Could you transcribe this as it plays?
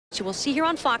We'll see here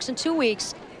on Fox in 2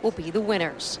 weeks will be the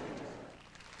winners.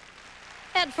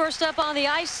 And first up on the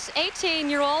ice,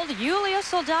 18-year-old Yulia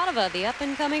Soldatova, the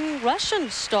up-and-coming Russian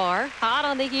star, hot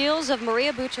on the heels of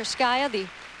Maria Bucherskaya, the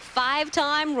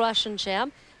 5-time Russian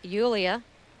champ. Yulia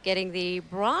getting the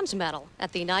bronze medal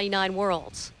at the '99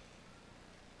 Worlds.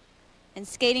 And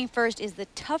skating first is the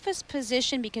toughest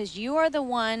position because you are the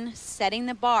one setting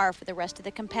the bar for the rest of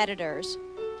the competitors.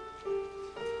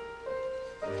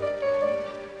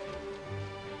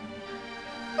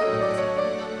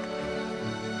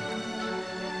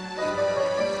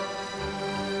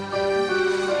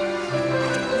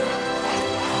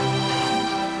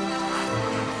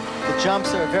 The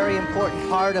jumps are a very important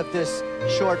part of this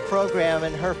short program,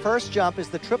 and her first jump is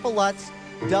the triple Lutz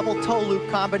double toe loop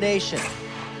combination.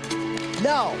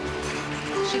 No!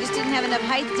 She just didn't have enough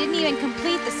height, didn't even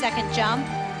complete the second jump.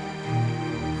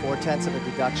 4/10 of a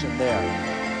deduction there.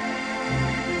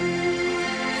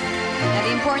 Now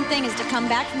the important thing is to come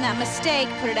back from that mistake,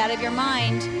 put it out of your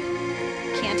mind.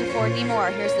 Can't afford any more.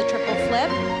 Here's the triple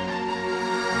flip.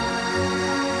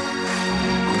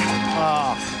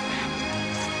 Oh.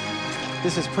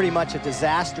 This is pretty much a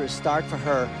disastrous start for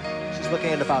her. She's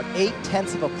looking at about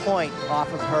 8/10 of a point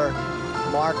off of her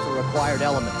mark for required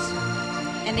elements.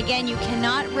 And again, you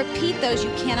cannot repeat those.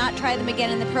 You cannot try them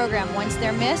again in the program. Once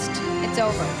they're missed, it's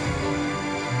over.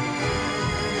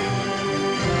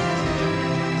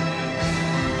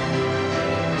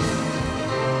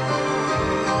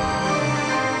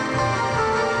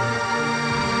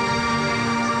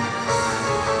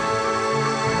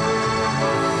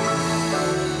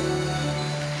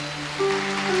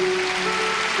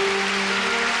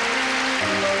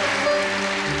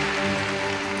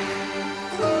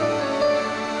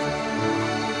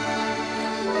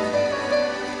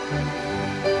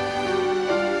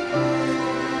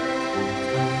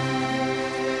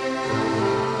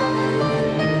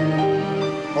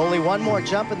 Only one more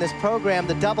jump in this program,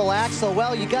 the double axel.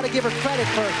 Well, you got to give her credit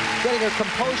for getting her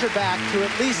composure back to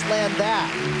at least land that.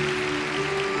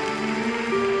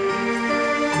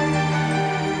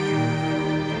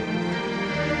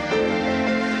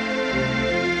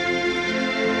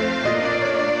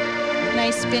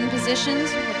 Nice spin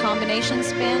positions, the combination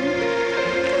spin.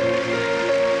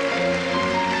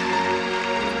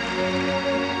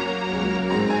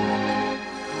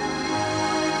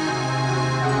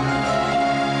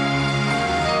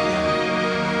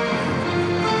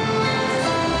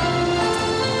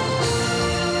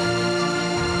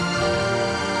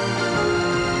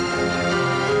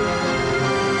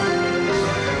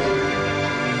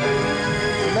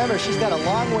 She's got a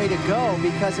long way to go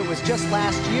because it was just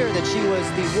last year that she was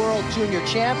the World Junior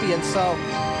Champion, so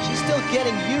she's still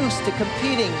getting used to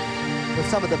competing with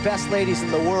some of the best ladies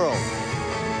in the world.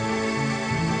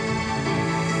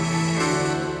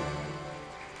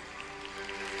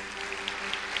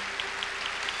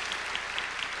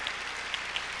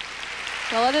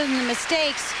 Well, other than the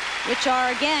mistakes, which are,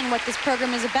 again, what this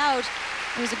program is about,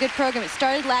 it was a good program. It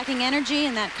started lacking energy,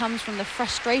 and that comes from the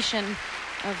frustration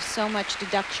of so much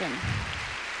deduction.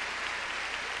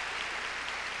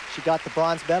 She got the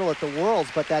bronze medal at the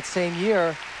Worlds, but that same year,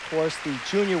 of course, the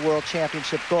Junior World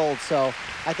Championship gold. So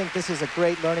I think this is a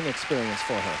great learning experience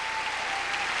for her.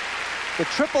 The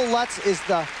triple Lutz is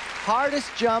the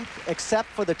hardest jump except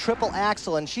for the triple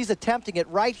axel, and she's attempting it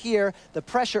right here. The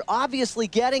pressure obviously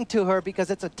getting to her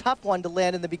because it's a tough one to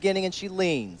land in the beginning, and she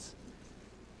leans.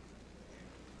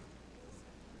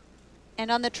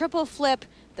 And on the triple flip,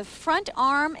 the front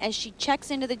arm, as she checks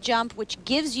into the jump, which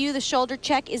gives you the shoulder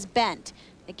check, is bent.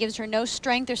 It gives her no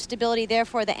strength or stability.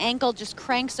 Therefore, the ankle just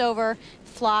cranks over,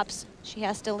 flops. She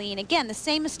has to lean. Again, the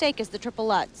same mistake as the triple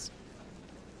Lutz.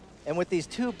 And with these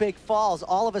two big falls,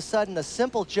 all of a sudden, a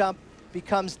simple jump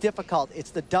becomes difficult.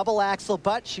 It's the double axel,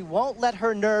 but she won't let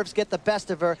her nerves get the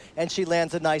best of her, and she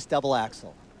lands a nice double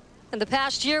axel. And the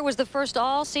past year was the first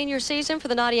all-senior season for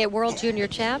the '98 World Junior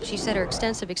Champ. She said her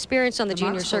extensive experience on the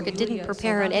junior circuit didn't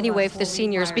prepare her in any way for the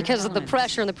seniors because of the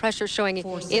pressure, and the pressure showing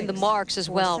in the marks as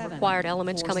well. Required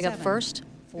elements coming up first.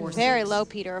 Very low,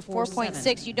 Peter, a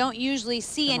 4.6. You don't usually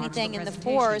see anything in the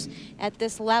 4s at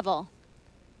this level.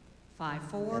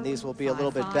 And these will be a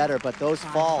little bit better, but those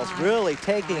falls really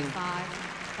taking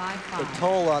the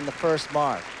toll on the first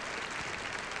mark.